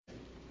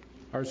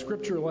Our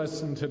scripture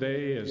lesson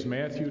today is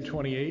Matthew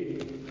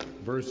 28,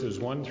 verses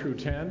 1 through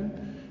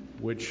 10,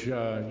 which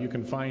you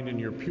can find in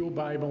your Pew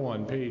Bible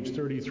on page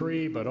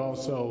 33, but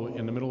also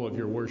in the middle of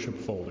your worship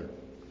folder.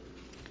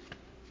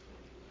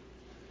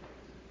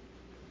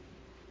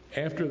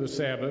 After the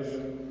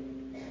Sabbath,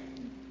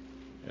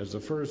 as the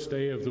first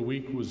day of the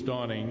week was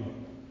dawning,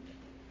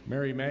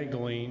 Mary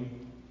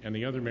Magdalene and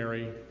the other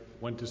Mary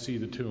went to see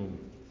the tomb.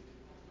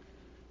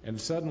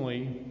 And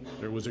suddenly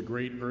there was a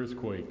great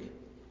earthquake.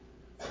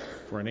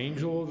 For an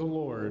angel of the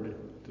Lord,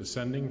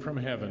 descending from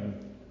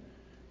heaven,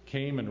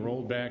 came and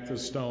rolled back the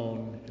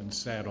stone and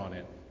sat on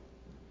it.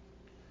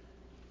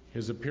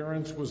 His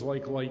appearance was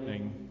like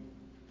lightning,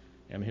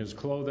 and his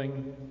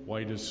clothing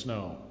white as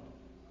snow.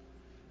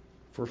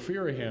 For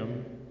fear of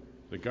him,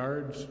 the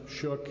guards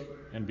shook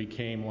and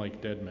became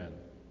like dead men.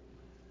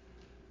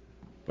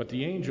 But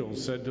the angel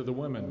said to the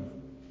women,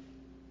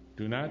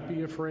 "Do not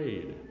be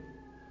afraid.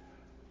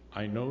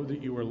 I know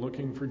that you are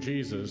looking for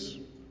Jesus,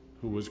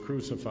 who was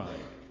crucified.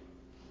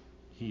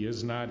 He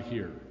is not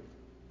here,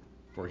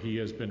 for he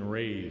has been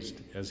raised,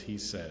 as he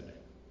said.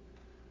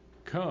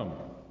 Come,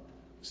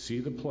 see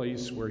the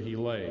place where he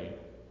lay.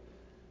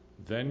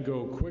 Then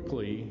go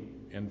quickly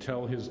and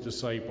tell his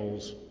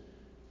disciples,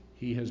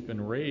 he has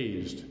been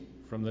raised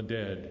from the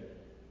dead,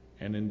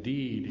 and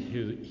indeed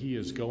he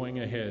is going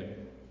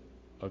ahead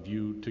of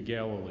you to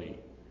Galilee.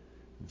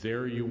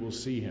 There you will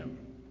see him."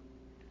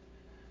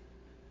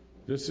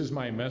 This is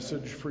my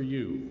message for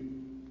you.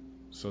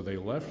 So they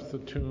left the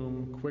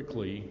tomb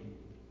quickly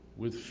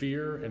with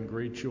fear and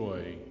great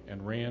joy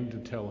and ran to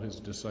tell his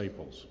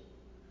disciples.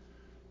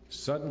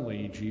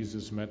 Suddenly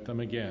Jesus met them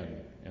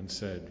again and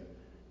said,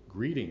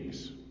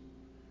 "Greetings."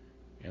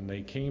 And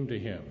they came to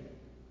him,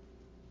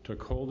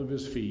 took hold of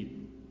his feet,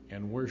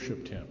 and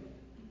worshipped him.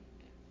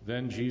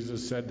 Then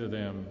Jesus said to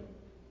them,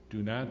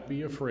 "Do not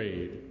be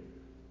afraid.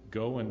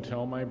 Go and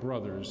tell my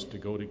brothers to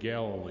go to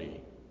Galilee.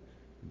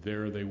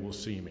 There they will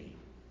see me."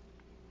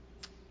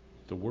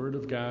 The word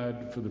of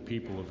God for the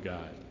people of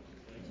God.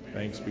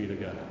 Thanks be to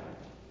God.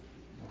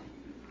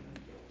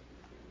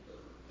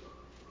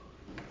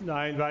 Now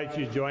I invite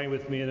you to join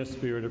with me in a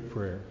spirit of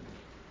prayer.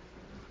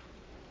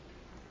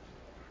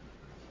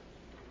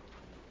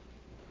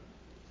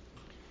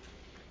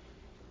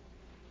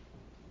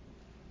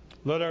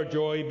 Let our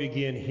joy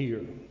begin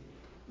here.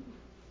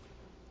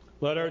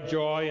 Let our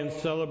joy and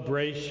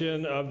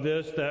celebration of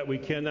this that we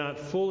cannot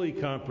fully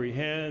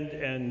comprehend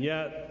and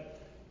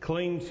yet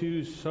cling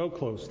to so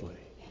closely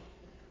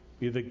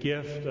be the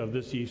gift of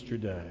this Easter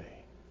day.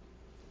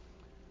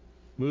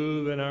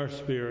 Move in our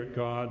spirit,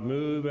 God.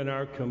 Move in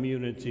our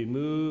community.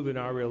 Move in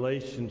our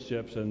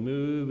relationships, and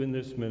move in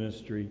this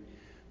ministry,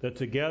 that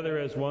together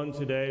as one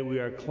today we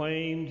are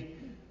claimed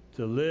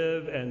to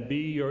live and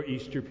be your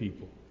Easter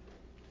people.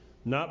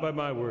 Not by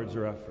my words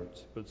or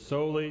efforts, but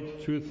solely,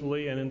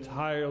 truthfully, and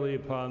entirely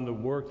upon the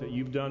work that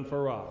you've done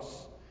for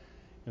us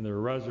and the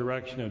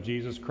resurrection of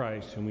Jesus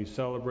Christ, whom we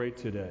celebrate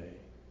today.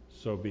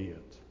 So be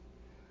it.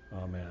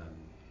 Amen.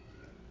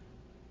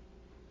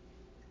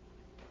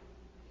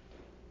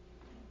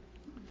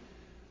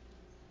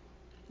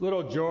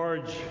 Little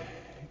George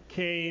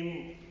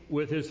came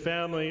with his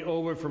family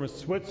over from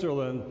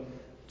Switzerland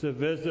to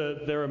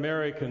visit their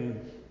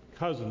American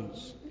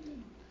cousins.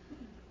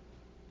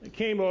 They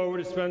came over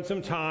to spend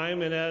some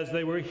time, and as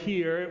they were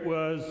here, it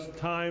was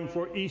time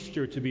for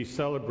Easter to be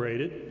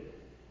celebrated.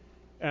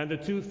 And the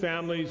two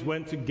families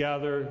went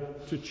together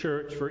to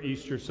church for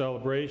Easter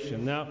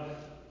celebration. Now,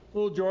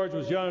 little George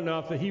was young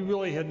enough that he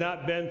really had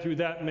not been through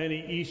that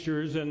many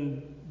Easters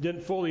and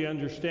didn't fully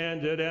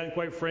understand it, and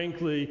quite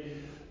frankly,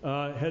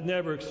 had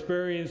never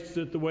experienced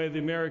it the way the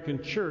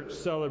American church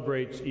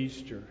celebrates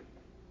Easter.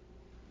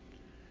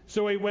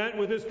 So he went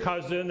with his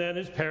cousin and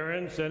his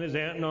parents and his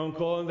aunt and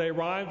uncle, and they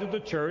arrived at the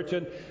church,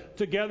 and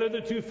together the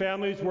two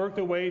families worked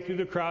their way through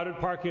the crowded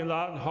parking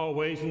lot and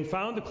hallways and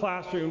found the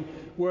classroom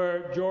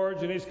where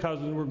George and his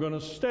cousin were going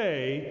to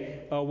stay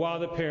while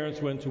the parents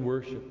went to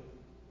worship.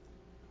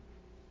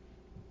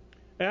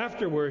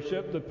 After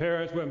worship, the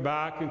parents went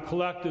back and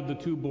collected the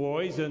two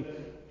boys and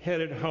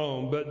headed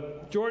home.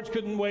 But George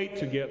couldn't wait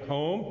to get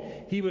home.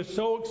 He was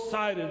so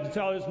excited to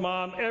tell his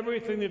mom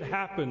everything that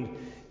happened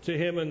to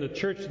him in the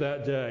church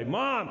that day.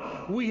 "Mom,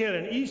 we had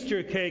an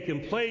Easter cake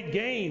and played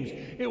games.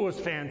 It was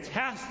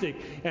fantastic.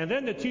 And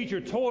then the teacher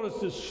told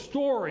us this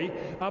story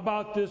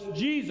about this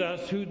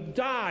Jesus who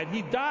died.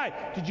 He died.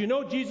 Did you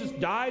know Jesus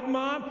died,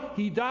 Mom?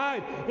 He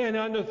died. And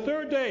on the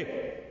third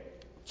day,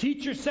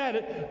 teacher said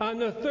it, on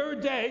the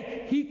third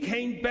day, he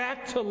came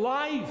back to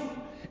life.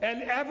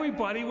 And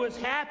everybody was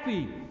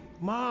happy.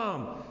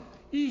 Mom,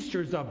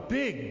 Easter's a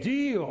big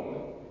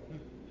deal."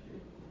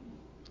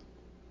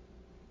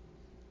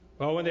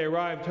 Well, when they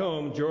arrived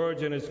home,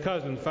 George and his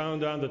cousin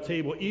found on the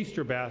table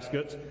Easter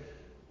baskets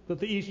that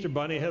the Easter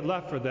bunny had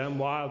left for them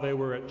while they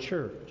were at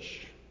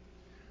church.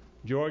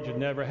 George had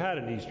never had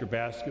an Easter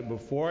basket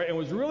before and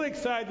was really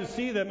excited to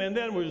see them, and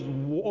then was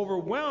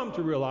overwhelmed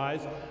to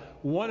realize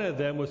one of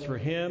them was for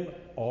him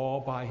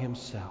all by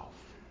himself.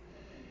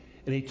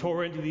 And he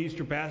tore into the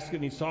Easter basket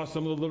and he saw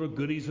some of the little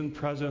goodies and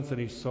presents, and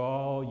he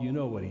saw, you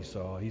know what he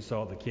saw. He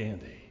saw the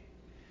candy.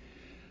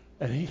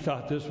 And he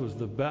thought this was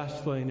the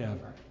best thing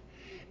ever.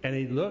 And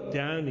he looked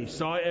down and he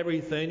saw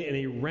everything, and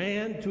he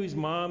ran to his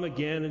mom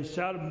again and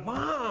shouted,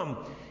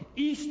 "Mom,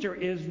 Easter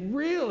is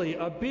really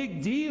a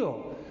big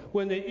deal.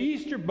 When the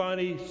Easter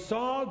bunny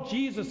saw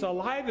Jesus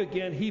alive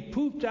again, he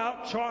pooped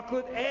out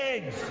chocolate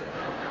eggs."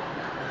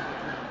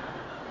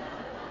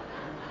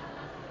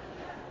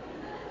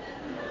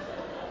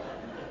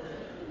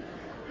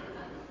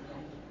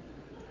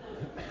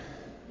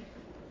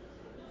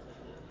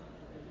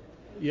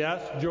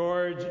 Yes,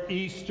 George,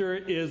 Easter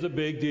is a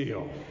big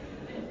deal.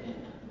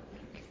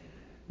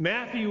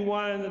 Matthew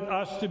wanted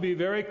us to be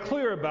very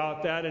clear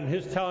about that in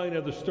his telling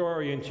of the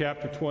story in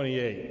chapter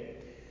 28.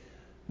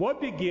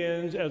 What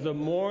begins as a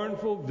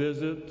mournful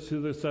visit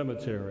to the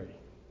cemetery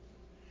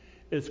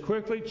is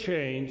quickly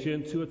changed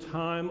into a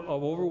time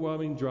of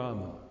overwhelming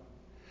drama.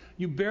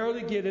 You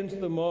barely get into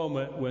the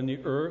moment when the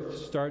earth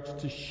starts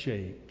to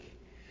shake.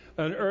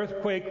 An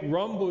earthquake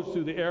rumbles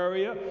through the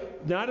area,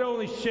 not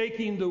only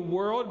shaking the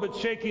world, but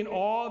shaking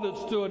all that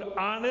stood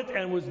on it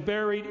and was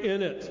buried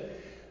in it.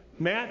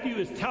 Matthew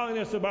is telling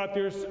us about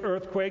this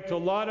earthquake to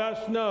let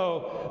us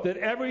know that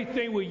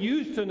everything we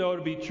used to know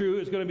to be true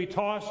is going to be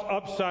tossed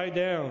upside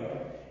down.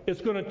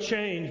 It's going to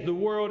change. The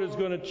world is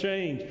going to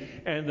change.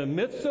 And in the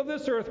midst of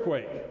this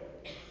earthquake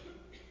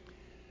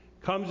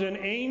comes an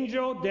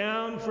angel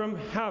down from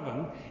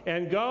heaven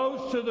and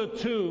goes to the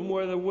tomb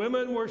where the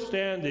women were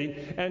standing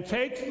and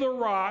takes the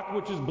rock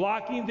which is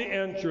blocking the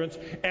entrance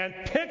and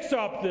picks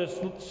up this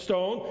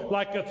stone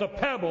like it's a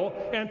pebble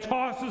and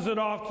tosses it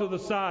off to the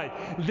side.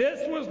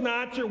 This was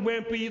not your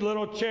wimpy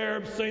little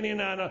cherub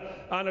singing on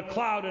a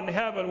cloud in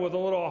heaven with a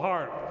little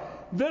harp.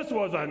 This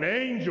was an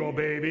angel,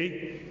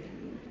 baby.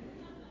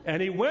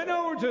 And he went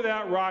over to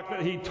that rock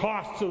that he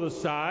tossed to the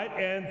side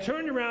and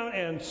turned around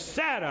and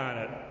sat on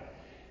it.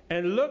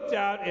 And looked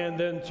out and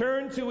then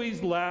turned to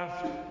his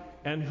left.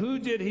 And who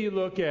did he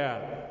look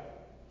at?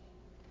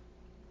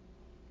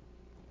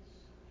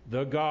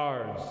 The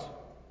guards.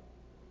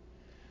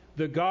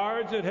 The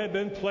guards that had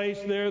been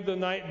placed there the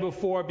night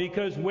before,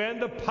 because when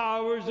the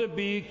powers that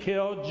be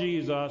killed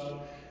Jesus,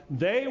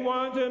 they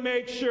wanted to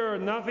make sure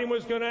nothing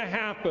was going to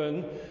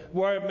happen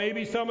where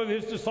maybe some of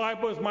his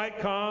disciples might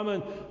come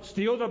and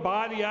steal the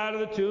body out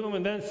of the tomb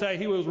and then say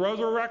he was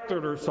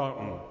resurrected or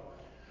something.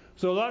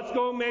 So let's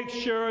go make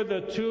sure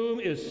the tomb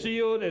is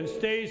sealed and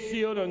stays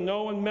sealed and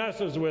no one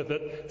messes with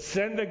it.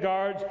 Send the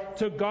guards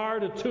to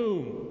guard a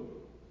tomb.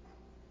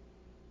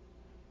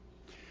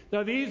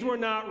 Now, these were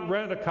not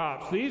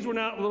rent-a-cops. These were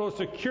not little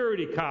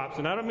security cops.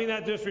 And I don't mean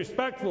that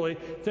disrespectfully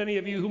to any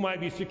of you who might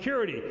be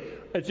security.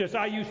 It's just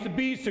I used to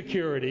be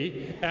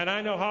security, and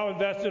I know how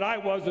invested I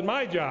was in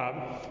my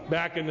job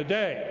back in the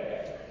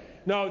day.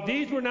 No,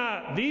 these were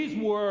not. These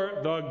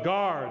were the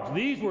guards.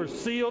 These were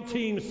SEAL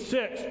Team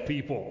 6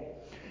 people.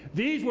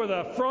 These were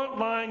the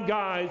frontline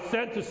guys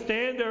sent to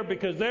stand there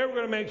because they were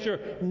going to make sure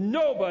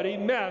nobody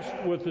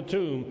messed with the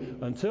tomb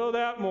until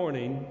that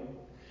morning,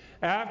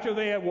 after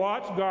they had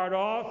watched guard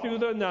all through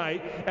the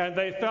night, and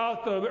they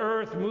felt the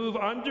earth move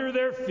under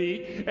their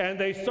feet, and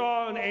they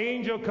saw an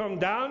angel come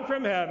down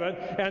from heaven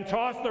and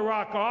toss the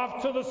rock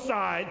off to the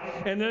side,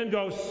 and then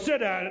go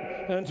sit at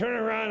it and turn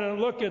around and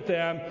look at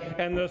them.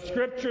 And the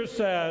scripture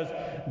says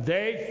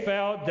they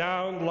fell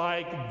down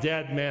like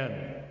dead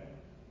men.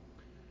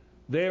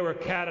 They were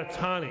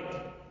catatonic.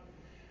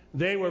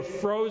 They were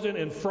frozen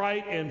in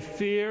fright and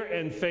fear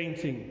and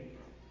fainting,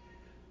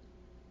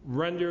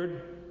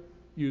 rendered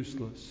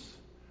useless.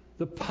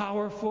 The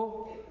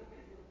powerful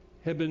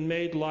had been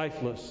made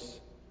lifeless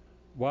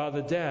while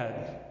the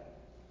dead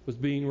was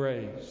being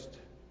raised.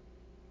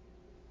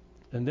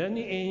 And then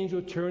the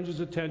angel turns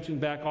his attention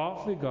back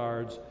off the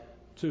guards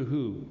to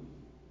who?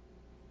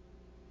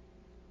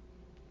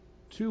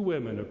 Two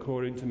women,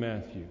 according to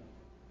Matthew.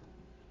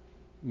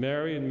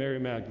 Mary and Mary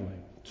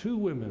Magdalene. Two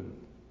women.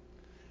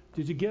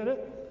 Did you get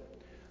it?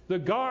 The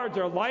guards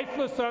are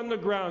lifeless on the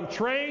ground.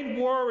 Trained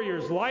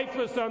warriors,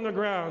 lifeless on the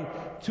ground.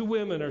 Two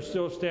women are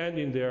still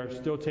standing there,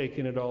 still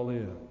taking it all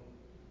in.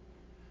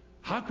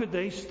 How could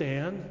they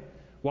stand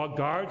while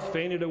guards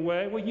fainted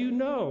away? Well, you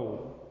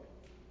know,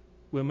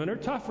 women are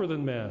tougher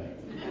than men.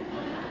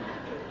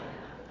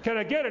 Can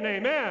I get an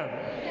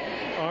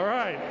amen? All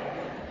right.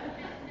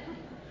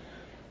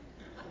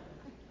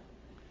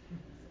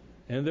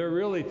 And they're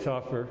really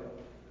tougher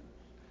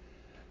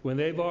when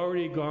they've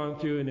already gone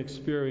through and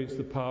experienced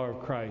the power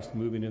of Christ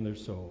moving in their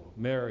soul.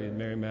 Mary and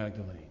Mary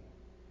Magdalene.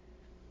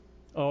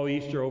 Oh,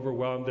 Easter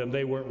overwhelmed them.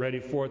 They weren't ready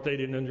for it. They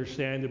didn't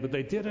understand it. But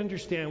they did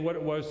understand what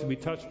it was to be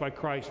touched by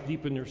Christ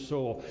deep in their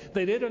soul.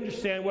 They did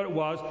understand what it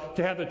was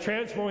to have the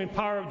transforming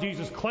power of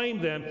Jesus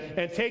claim them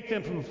and take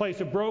them from a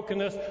place of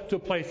brokenness to a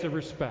place of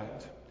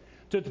respect.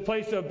 to the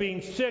place of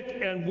being sick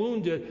and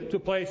wounded to a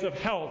place of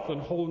health and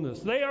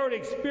wholeness. They already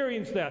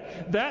experienced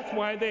that. That's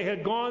why they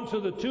had gone to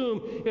the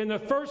tomb in the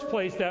first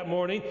place that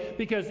morning,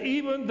 because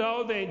even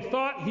though they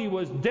thought he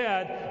was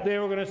dead, they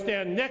were going to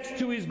stand next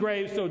to his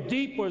grave. So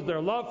deep was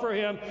their love for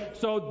him,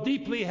 so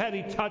deeply had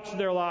he touched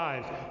their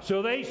lives.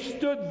 So they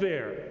stood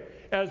there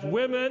as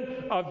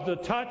women of the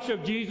touch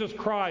of Jesus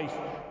Christ,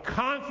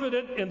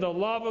 confident in the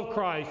love of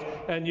Christ,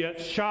 and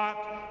yet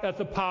shocked at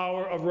the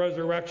power of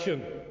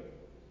resurrection.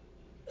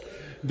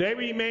 They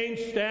remain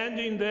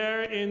standing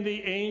there, and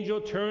the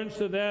angel turns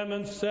to them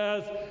and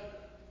says,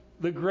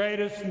 the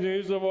greatest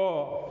news of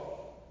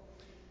all.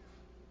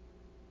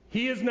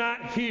 He is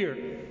not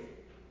here.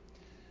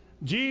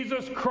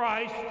 Jesus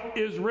Christ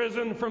is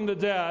risen from the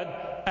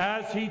dead,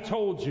 as he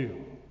told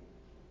you.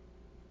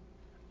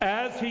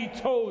 As he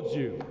told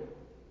you.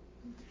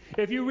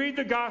 If you read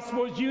the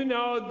Gospels, you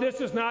know this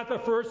is not the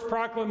first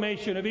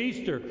proclamation of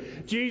Easter.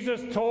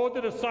 Jesus told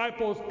the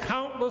disciples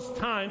countless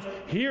times,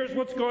 here's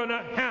what's going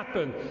to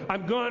happen.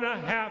 I'm going to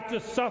have to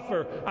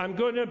suffer. I'm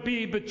going to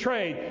be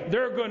betrayed.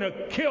 They're going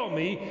to kill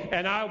me,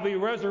 and I'll be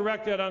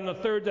resurrected on the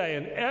third day.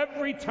 And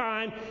every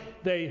time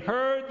they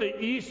heard the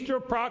Easter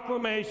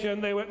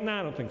proclamation, they went,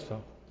 no, I don't think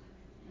so.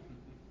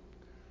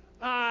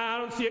 I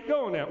don't see it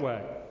going that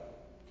way.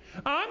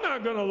 I'm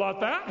not going to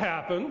let that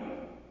happen.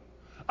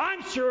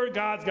 I'm sure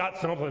God's got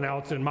something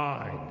else in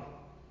mind.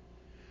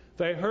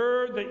 They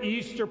heard the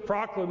Easter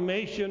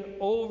proclamation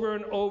over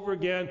and over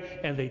again,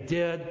 and they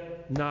did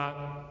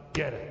not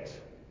get it.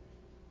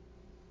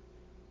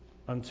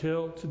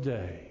 Until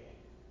today.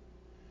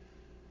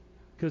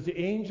 Because the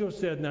angel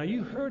said, now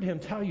you heard him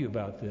tell you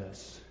about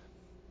this.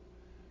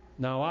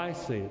 Now I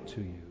say it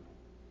to you.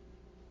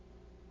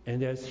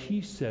 And as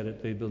he said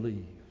it, they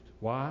believed.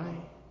 Why?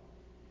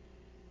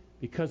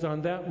 Because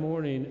on that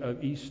morning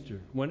of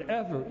Easter,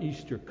 whenever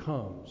Easter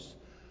comes,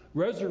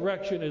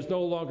 resurrection is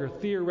no longer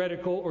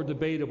theoretical or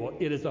debatable.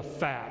 It is a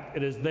fact.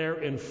 It is there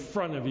in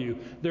front of you.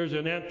 There's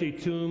an empty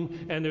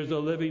tomb and there's a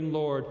living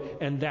Lord,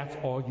 and that's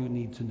all you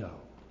need to know.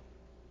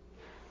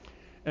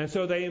 And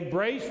so they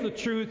embrace the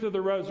truth of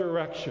the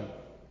resurrection.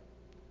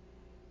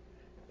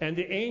 And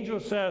the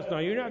angel says, now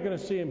you're not going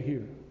to see him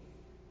here.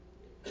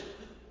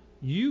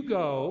 You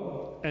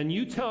go and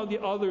you tell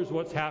the others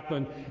what's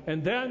happened,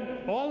 and then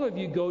all of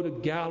you go to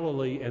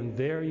Galilee, and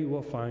there you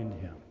will find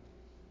him.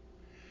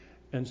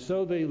 And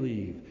so they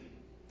leave.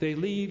 They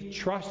leave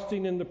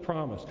trusting in the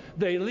promise.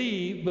 They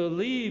leave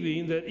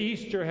believing that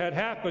Easter had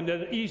happened,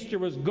 and Easter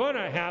was going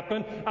to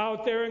happen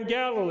out there in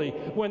Galilee.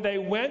 When they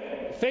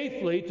went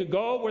faithfully to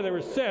go where they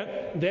were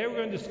sent, they were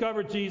going to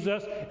discover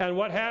Jesus. And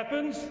what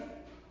happens?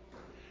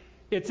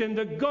 It's in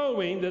the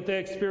going that they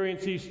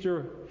experience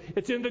Easter.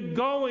 It's in the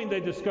going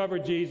they discover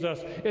Jesus.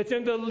 It's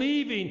in the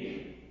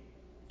leaving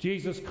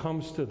Jesus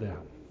comes to them.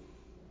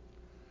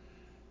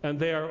 And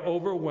they are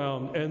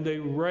overwhelmed, and they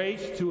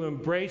race to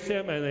embrace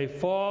him, and they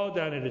fall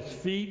down at his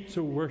feet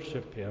to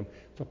worship him.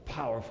 It's a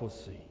powerful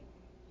scene.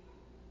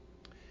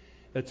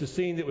 It's a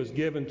scene that was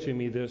given to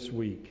me this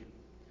week.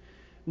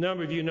 A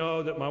number of you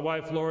know that my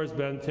wife Laura has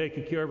been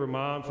taking care of her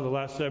mom for the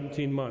last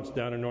 17 months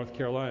down in North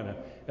Carolina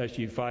as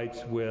she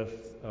fights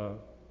with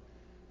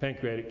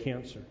pancreatic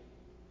cancer.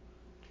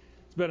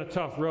 It's been a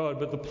tough road,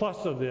 but the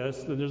plus of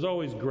this, that there's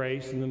always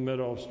grace in the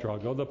middle of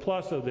struggle. The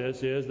plus of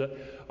this is that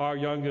our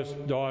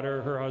youngest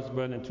daughter, her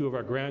husband, and two of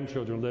our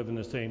grandchildren live in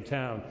the same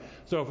town.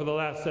 So for the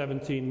last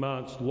 17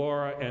 months,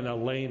 Laura and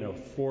Elena,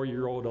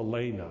 4-year-old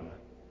Elena,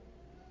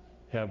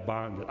 have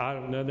bonded. I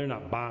don't know, they're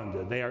not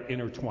bonded. They are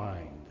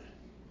intertwined.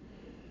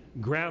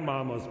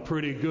 Grandmama's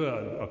pretty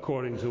good,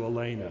 according to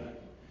Elena.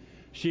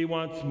 She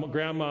wants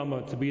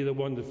Grandmama to be the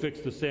one to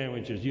fix the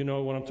sandwiches. You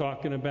know what I'm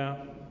talking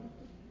about?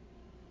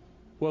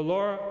 Well,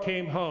 Laura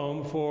came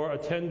home for a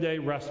 10-day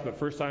respite.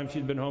 First time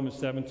she'd been home in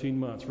 17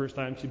 months. First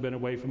time she'd been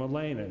away from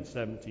Elena in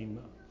 17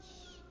 months.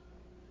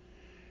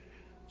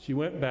 She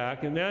went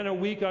back, and then a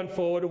week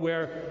unfolded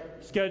where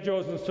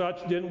schedules and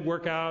such didn't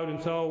work out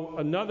until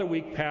another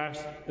week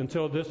passed,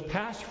 until this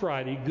past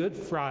Friday, Good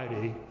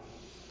Friday,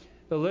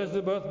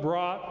 Elizabeth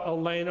brought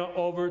Elena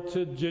over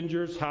to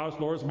Ginger's house,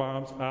 Laura's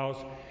mom's house,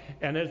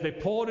 and as they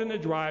pulled in the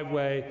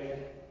driveway,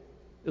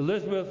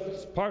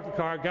 Elizabeth parked the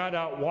car, got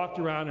out, walked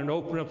around, and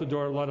opened up the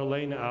door to let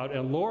Elena out.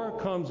 And Laura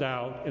comes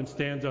out and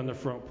stands on the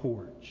front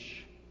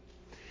porch.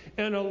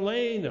 And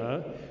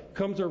Elena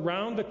comes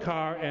around the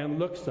car and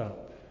looks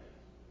up.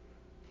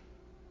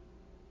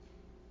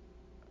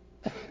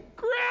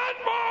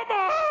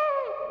 Grandmama!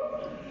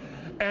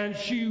 And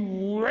she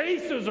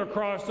races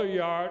across the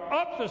yard,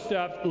 up the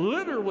steps,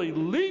 literally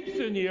leaps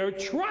in the air,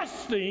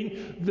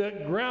 trusting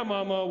that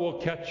Grandmama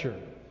will catch her.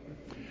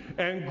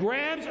 And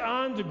grabs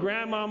onto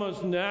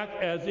Grandmama's neck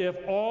as if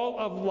all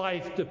of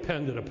life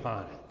depended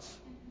upon it.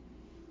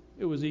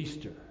 It was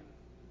Easter.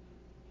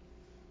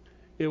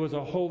 It was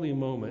a holy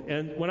moment.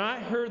 And when I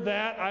heard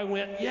that, I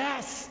went,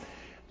 yes,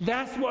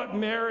 that's what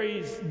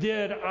Marys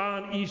did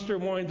on Easter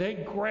morning. They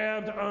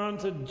grabbed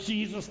onto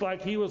Jesus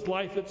like he was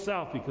life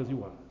itself, because he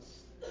was.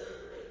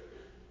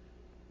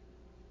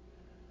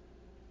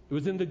 It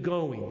was in the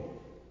going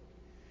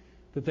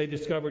that they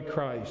discovered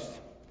Christ.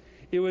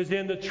 It was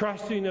in the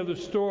trusting of the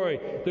story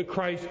that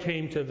Christ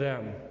came to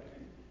them.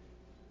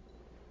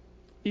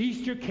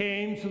 Easter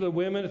came to the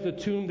women at the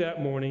tomb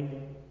that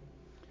morning.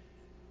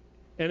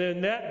 And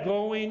in that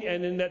going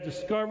and in that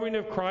discovering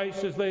of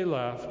Christ as they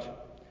left,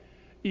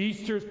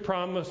 Easter's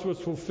promise was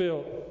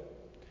fulfilled.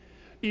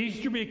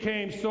 Easter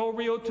became so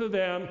real to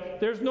them,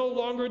 there's no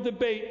longer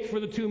debate for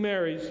the two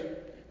Marys.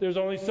 There's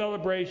only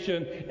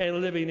celebration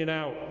and living it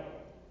out.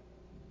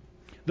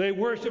 They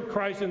worshiped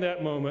Christ in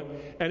that moment,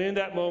 and in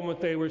that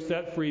moment they were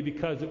set free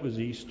because it was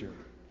Easter.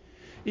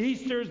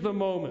 Easter is the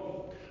moment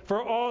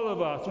for all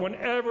of us,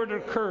 whenever it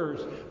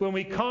occurs, when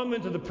we come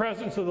into the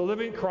presence of the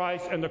living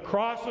Christ and the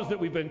crosses that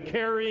we've been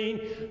carrying,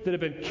 that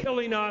have been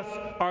killing us,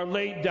 are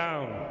laid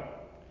down.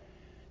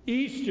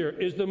 Easter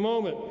is the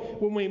moment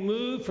when we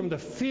move from the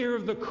fear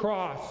of the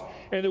cross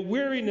and the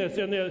weariness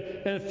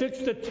and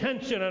fixed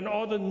attention on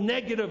all the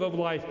negative of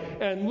life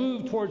and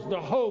move towards the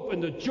hope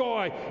and the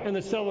joy and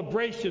the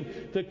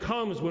celebration that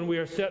comes when we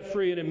are set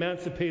free and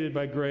emancipated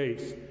by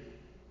grace.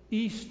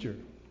 Easter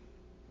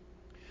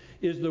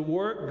is the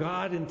work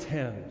God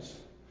intends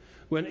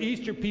when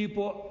Easter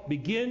people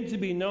begin to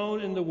be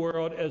known in the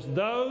world as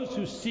those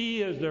who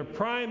see as their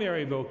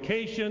primary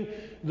vocation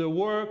the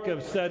work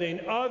of setting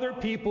other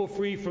people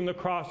free from the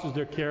crosses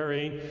they're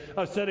carrying,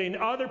 of setting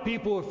other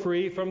people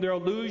free from their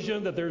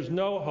illusion that there's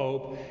no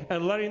hope,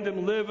 and letting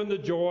them live in the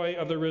joy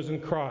of the risen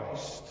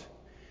Christ.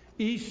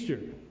 Easter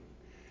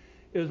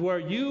is where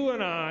you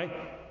and I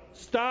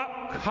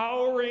stop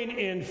cowering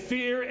in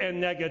fear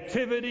and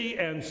negativity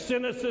and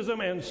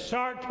cynicism and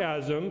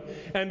sarcasm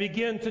and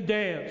begin to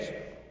dance,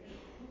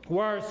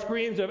 where our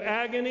screams of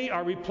agony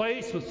are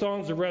replaced with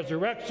songs of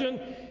resurrection,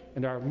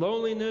 and our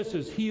loneliness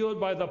is healed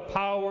by the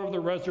power of the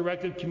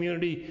resurrected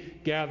community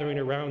gathering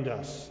around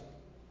us.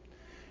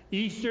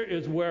 Easter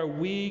is where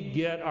we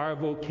get our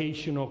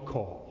vocational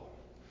call.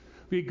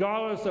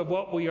 Regardless of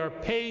what we are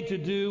paid to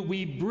do,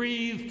 we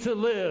breathe to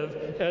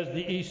live as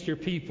the Easter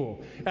people.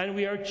 And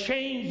we are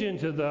changed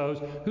into those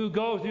who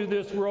go through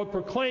this world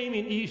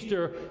proclaiming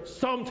Easter,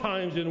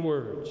 sometimes in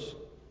words.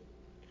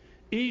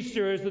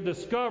 Easter is the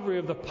discovery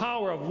of the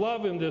power of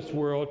love in this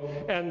world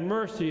and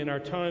mercy in our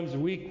times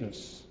of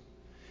weakness.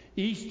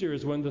 Easter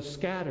is when the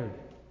scattered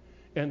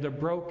and the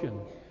broken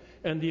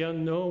and the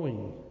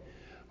unknowing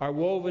are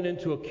woven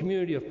into a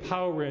community of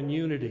power and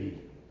unity.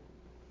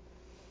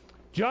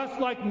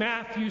 Just like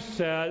Matthew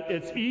said,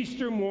 it's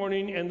Easter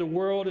morning and the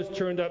world is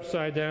turned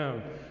upside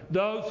down.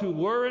 Those who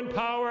were in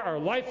power are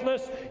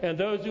lifeless, and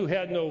those who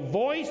had no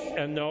voice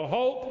and no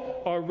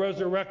hope are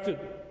resurrected.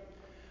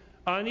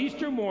 On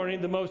Easter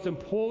morning, the most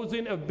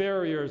imposing of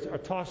barriers are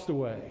tossed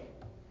away.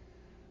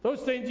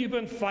 Those things you've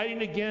been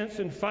fighting against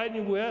and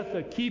fighting with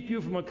that keep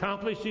you from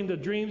accomplishing the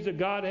dreams that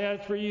God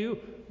has for you,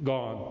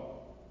 gone.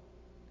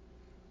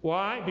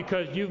 Why?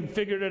 Because you've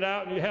figured it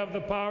out and you have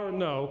the power?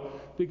 No,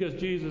 because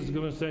Jesus is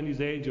going to send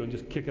his angel and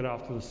just kick it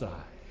off to the side.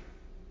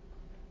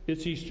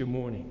 It's Easter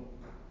morning,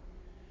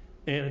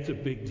 and it's a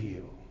big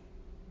deal.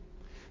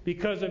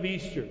 Because of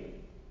Easter,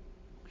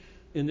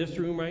 in this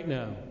room right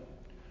now,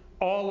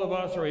 all of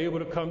us are able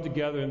to come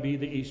together and be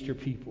the Easter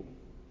people.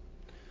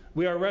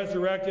 We are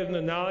resurrected in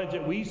the knowledge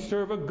that we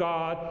serve a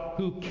God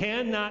who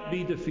cannot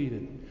be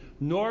defeated,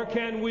 nor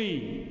can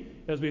we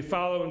as we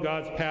follow in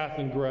God's path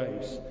and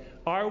grace.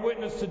 Our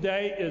witness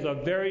today is a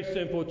very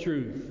simple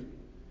truth.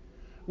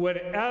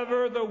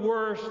 Whenever the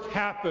worst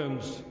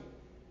happens,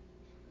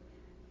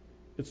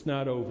 it's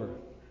not over.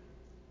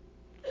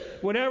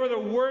 Whenever the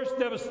worst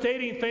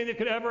devastating thing that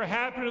could ever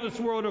happen in this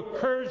world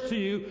occurs to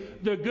you,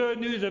 the good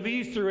news of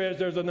Easter is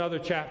there's another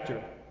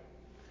chapter.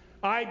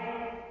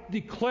 I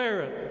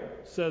declare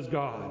it, says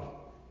God.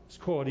 It's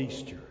called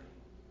Easter.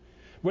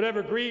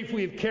 Whatever grief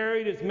we've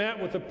carried is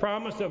met with the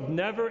promise of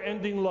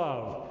never-ending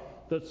love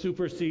that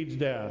supersedes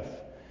death.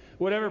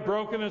 Whatever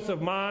brokenness of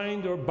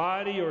mind or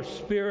body or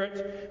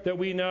spirit that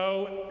we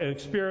know and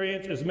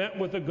experience is met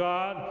with a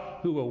God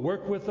who will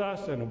work with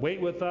us and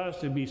wait with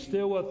us and be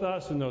still with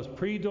us in those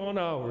pre-dawn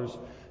hours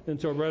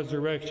until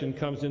resurrection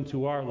comes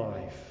into our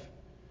life.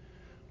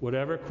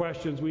 Whatever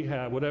questions we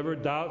have, whatever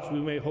doubts we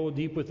may hold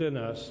deep within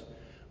us,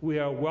 we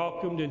are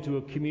welcomed into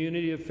a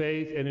community of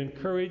faith and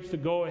encouraged to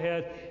go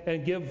ahead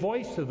and give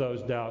voice to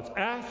those doubts.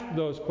 Ask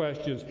those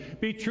questions.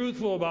 Be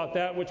truthful about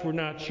that which we're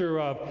not sure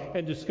of,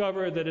 and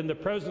discover that in the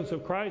presence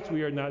of Christ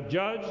we are not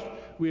judged,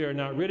 we are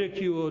not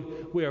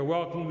ridiculed, we are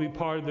welcome to be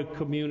part of the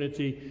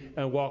community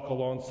and walk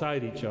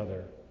alongside each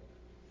other.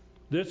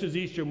 This is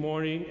Easter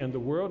morning, and the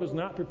world is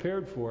not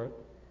prepared for it.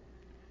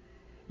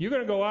 You're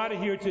going to go out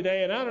of here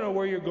today, and I don't know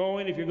where you're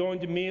going, if you're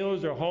going to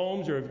Meals or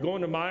Homes or if you're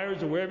going to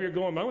Myers or wherever you're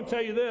going, but I'm going to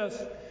tell you this.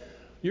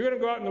 You're going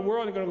to go out in the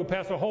world and you're going to go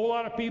past a whole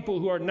lot of people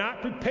who are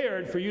not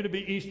prepared for you to be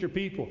Easter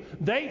people.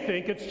 They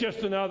think it's just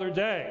another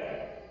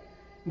day.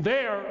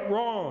 They're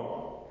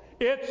wrong.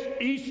 It's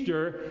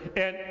Easter,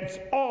 and it's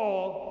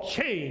all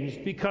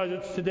changed because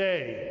it's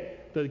today,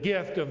 the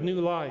gift of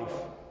new life.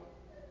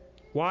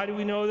 Why do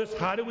we know this?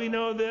 How do we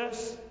know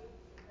this?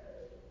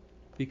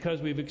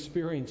 Because we've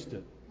experienced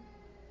it.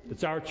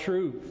 It's our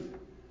truth.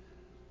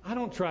 I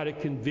don't try to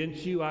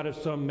convince you out of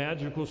some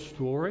magical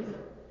story.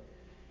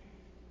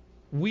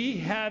 We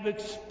have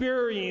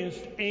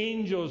experienced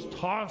angels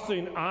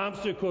tossing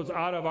obstacles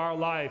out of our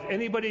life.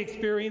 Anybody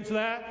experience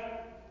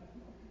that?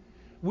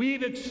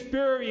 We've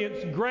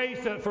experienced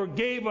grace that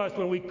forgave us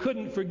when we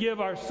couldn't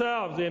forgive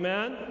ourselves.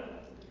 Amen?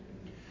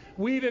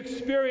 We've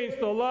experienced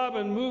the love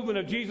and movement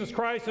of Jesus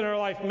Christ in our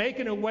life,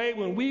 making a way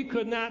when we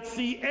could not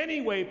see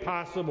any way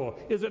possible.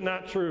 Is it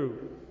not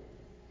true?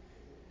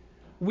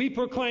 We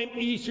proclaim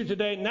Easter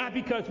today not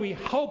because we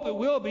hope it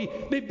will be,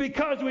 but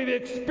because we've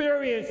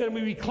experienced and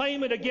we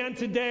reclaim it again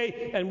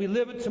today and we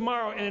live it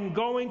tomorrow. And in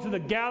going to the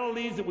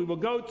Galilees that we will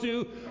go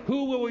to,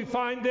 who will we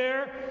find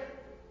there?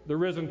 The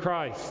risen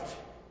Christ.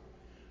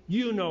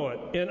 You know it,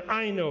 and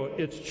I know it.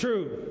 It's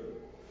true.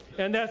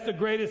 And that's the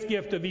greatest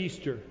gift of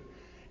Easter.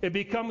 It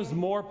becomes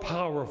more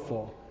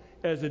powerful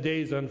as the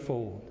days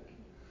unfold.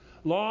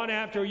 Long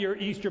after your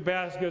Easter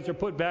baskets are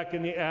put back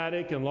in the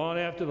attic and long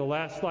after the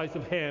last slice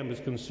of ham is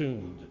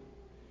consumed,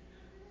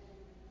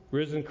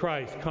 risen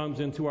Christ comes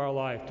into our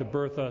life to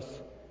birth us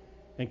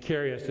and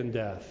carry us in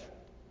death.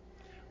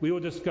 We will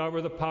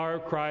discover the power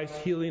of Christ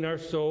healing our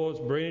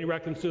souls, bringing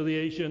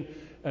reconciliation,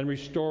 and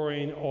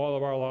restoring all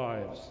of our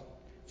lives.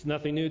 It's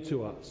nothing new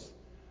to us.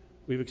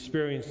 We've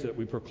experienced it.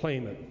 We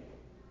proclaim it.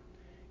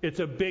 It's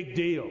a big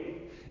deal.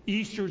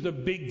 Easter's a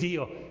big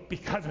deal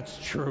because it's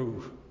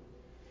true.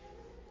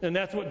 And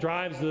that's what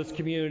drives this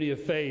community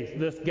of faith,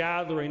 this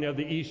gathering of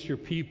the Easter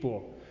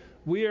people.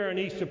 We are an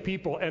Easter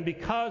people, and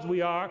because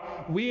we are,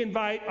 we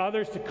invite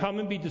others to come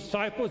and be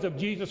disciples of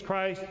Jesus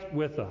Christ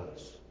with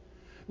us.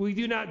 We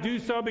do not do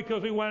so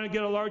because we want to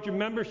get a larger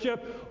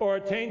membership or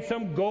attain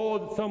some goal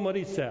that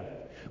somebody set.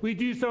 We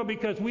do so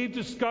because we've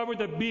discovered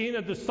that being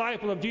a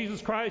disciple of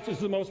Jesus Christ is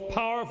the most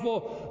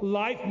powerful,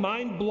 life,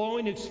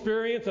 mind-blowing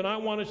experience, and I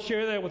want to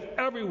share that with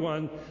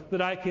everyone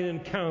that I can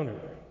encounter.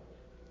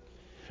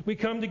 We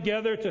come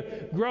together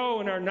to grow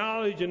in our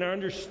knowledge and our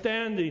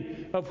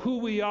understanding of who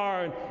we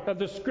are and of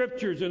the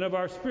Scriptures and of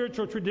our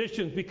spiritual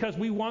traditions because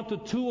we want the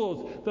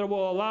tools that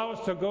will allow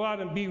us to go out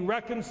and be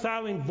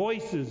reconciling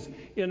voices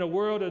in a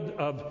world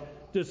of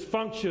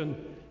dysfunction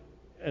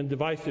and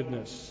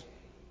divisiveness.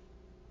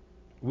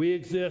 We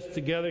exist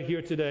together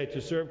here today to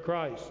serve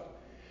Christ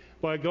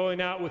by going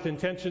out with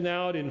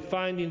intentionality and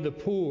finding the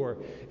poor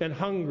and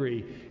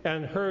hungry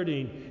and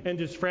hurting and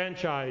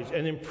disfranchised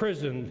and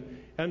imprisoned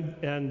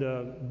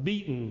and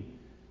beaten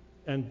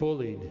and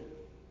bullied,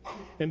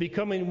 and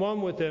becoming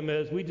one with them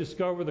as we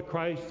discover the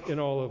Christ in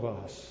all of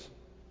us.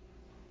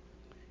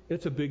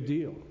 It's a big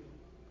deal.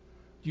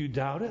 Do you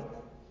doubt it?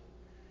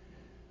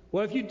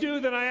 Well, if you do,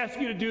 then I ask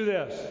you to do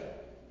this.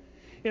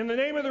 In the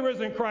name of the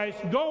risen Christ,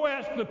 go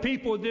ask the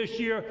people this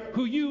year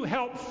who you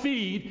helped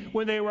feed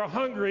when they were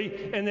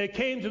hungry and they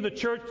came to the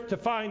church to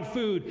find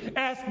food.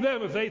 Ask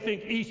them if they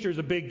think Easter is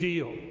a big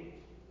deal.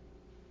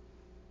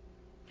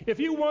 If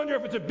you wonder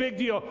if it's a big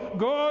deal,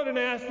 go out and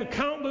ask the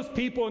countless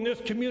people in this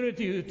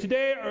community who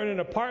today are in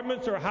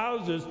apartments or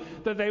houses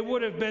that they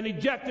would have been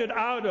ejected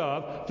out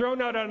of,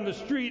 thrown out on the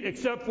street,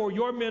 except for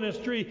your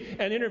ministry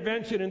and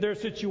intervention in their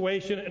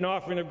situation and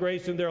offering of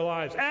grace in their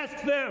lives.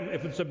 Ask them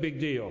if it's a big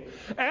deal.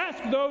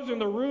 Ask those in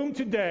the room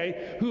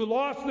today who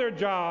lost their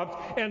jobs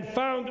and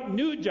found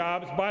new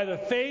jobs by the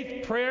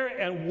faith, prayer,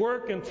 and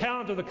work and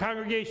talent of the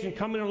congregation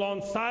coming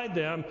alongside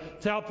them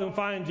to help them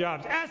find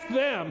jobs. Ask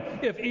them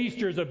if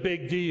Easter is a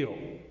big deal.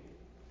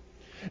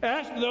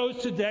 Ask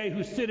those today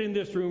who sit in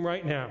this room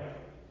right now,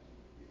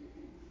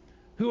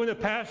 who in the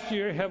past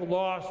year have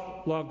lost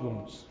loved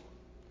ones,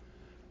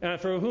 and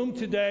for whom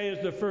today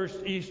is the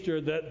first Easter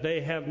that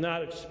they have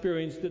not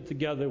experienced it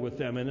together with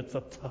them, and it's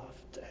a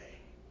tough day.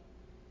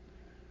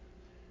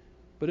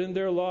 But in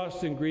their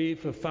loss and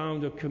grief have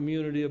found a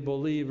community of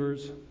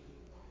believers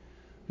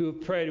who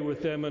have prayed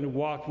with them and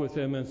walked with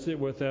them and sit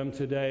with them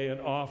today and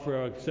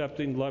offer an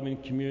accepting,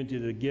 loving community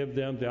to give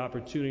them the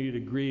opportunity to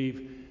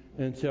grieve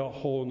until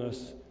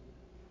wholeness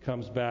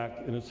comes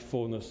back in its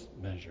fullness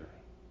measure.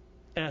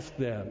 Ask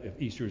them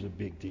if Easter is a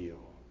big deal.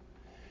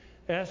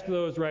 Ask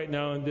those right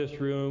now in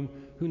this room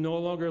who no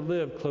longer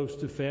live close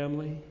to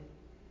family,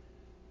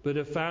 but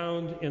have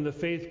found in the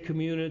faith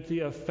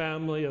community a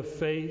family of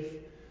faith,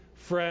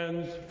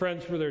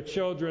 friends for their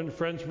children,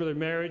 friends for their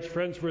marriage,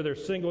 friends for their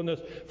singleness,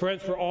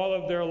 friends for all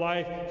of their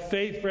life,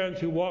 faith friends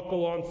who walk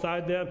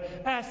alongside them.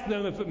 Ask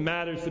them if it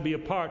matters to be a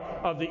part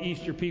of the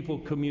Easter people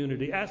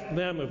community. Ask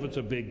them if it's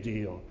a big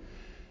deal.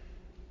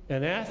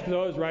 And ask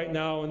those right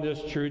now in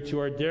this church who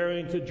are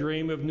daring to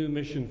dream of new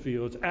mission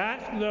fields.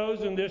 Ask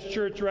those in this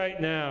church right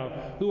now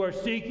who are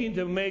seeking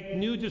to make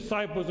new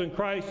disciples in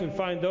Christ and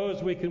find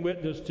those we can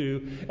witness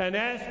to. And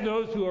ask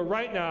those who are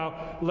right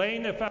now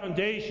laying the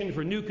foundation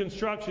for new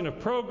construction of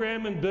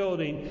program and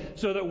building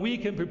so that we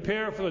can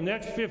prepare for the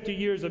next 50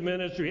 years of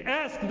ministry.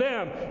 Ask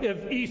them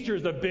if Easter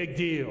is a big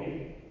deal.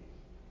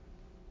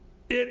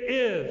 It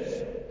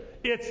is.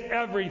 It's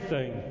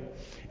everything.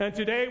 And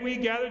today we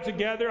gather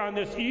together on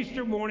this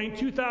Easter morning,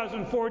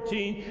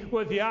 2014,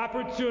 with the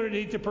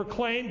opportunity to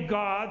proclaim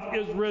God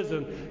is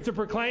risen, to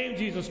proclaim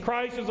Jesus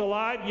Christ is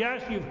alive.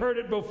 Yes, you've heard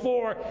it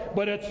before,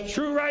 but it's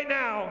true right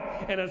now,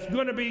 and it's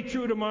going to be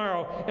true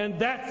tomorrow. And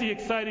that's the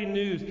exciting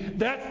news.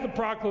 That's the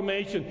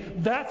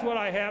proclamation. That's what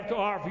I have to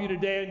offer you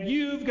today. And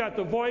you've got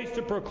the voice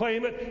to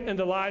proclaim it and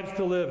the lives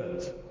to live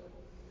it.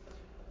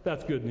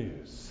 That's good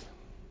news.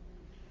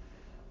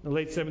 In the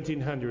late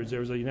 1700s, there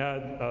was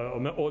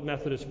an old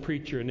Methodist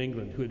preacher in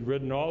England who had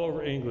ridden all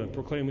over England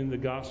proclaiming the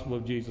gospel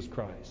of Jesus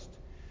Christ.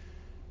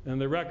 And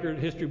the record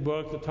history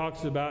book that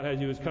talks about as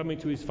he was coming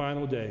to his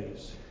final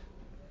days,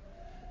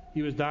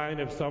 he was dying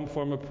of some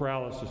form of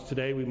paralysis.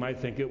 Today we might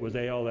think it was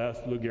ALS,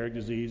 Lou Gehrig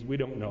disease. We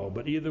don't know.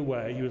 But either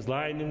way, he was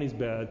lying in his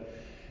bed,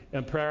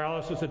 and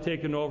paralysis had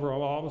taken over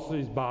almost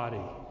his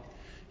body.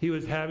 He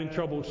was having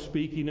trouble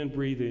speaking and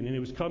breathing, and he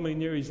was coming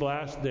near his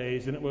last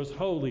days, and it was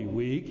Holy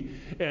Week.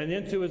 And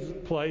into his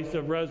place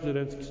of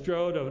residence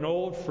strode an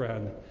old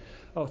friend,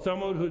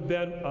 someone who'd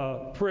been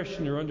a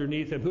parishioner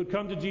underneath him, who'd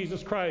come to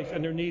Jesus Christ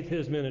underneath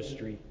his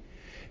ministry.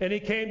 And he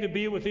came to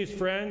be with his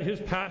friend,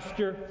 his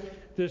pastor,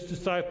 this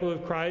disciple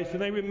of Christ,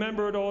 and they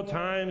remembered old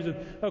times. And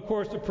of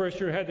course, the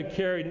parishioner had to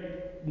carry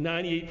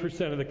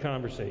 98% of the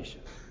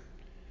conversation.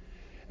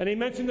 And he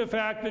mentioned the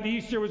fact that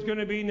Easter was going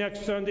to be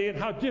next Sunday and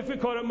how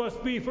difficult it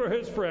must be for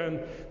his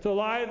friend to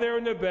lie there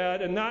in the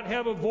bed and not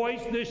have a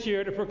voice this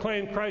year to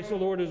proclaim Christ the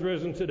Lord is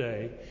risen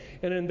today.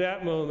 And in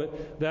that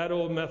moment, that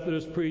old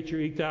Methodist preacher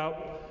eked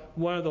out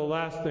one of the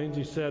last things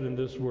he said in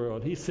this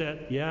world. He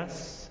said,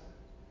 "Yes,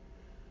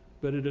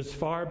 but it is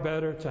far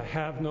better to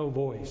have no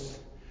voice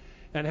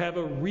and have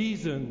a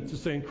reason to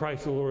sing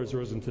Christ the Lord is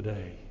risen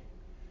today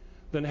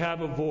than have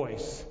a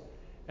voice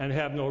and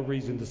have no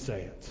reason to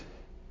say it."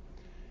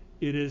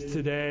 It is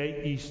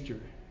today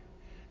Easter,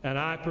 and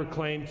I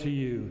proclaim to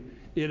you,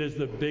 it is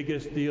the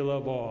biggest deal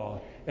of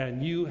all,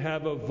 and you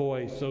have a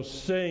voice. So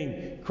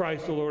sing,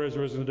 Christ the Lord is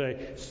risen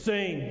today.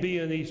 Sing, be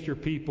an Easter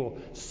people.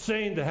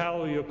 Sing the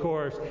Hallelujah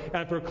chorus,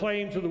 and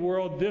proclaim to the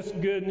world this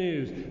good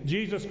news.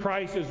 Jesus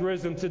Christ is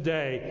risen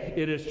today.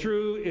 It is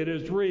true, it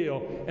is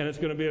real, and it's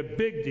going to be a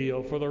big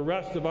deal for the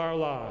rest of our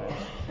lives.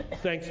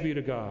 Thanks be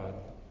to God.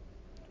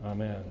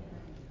 Amen.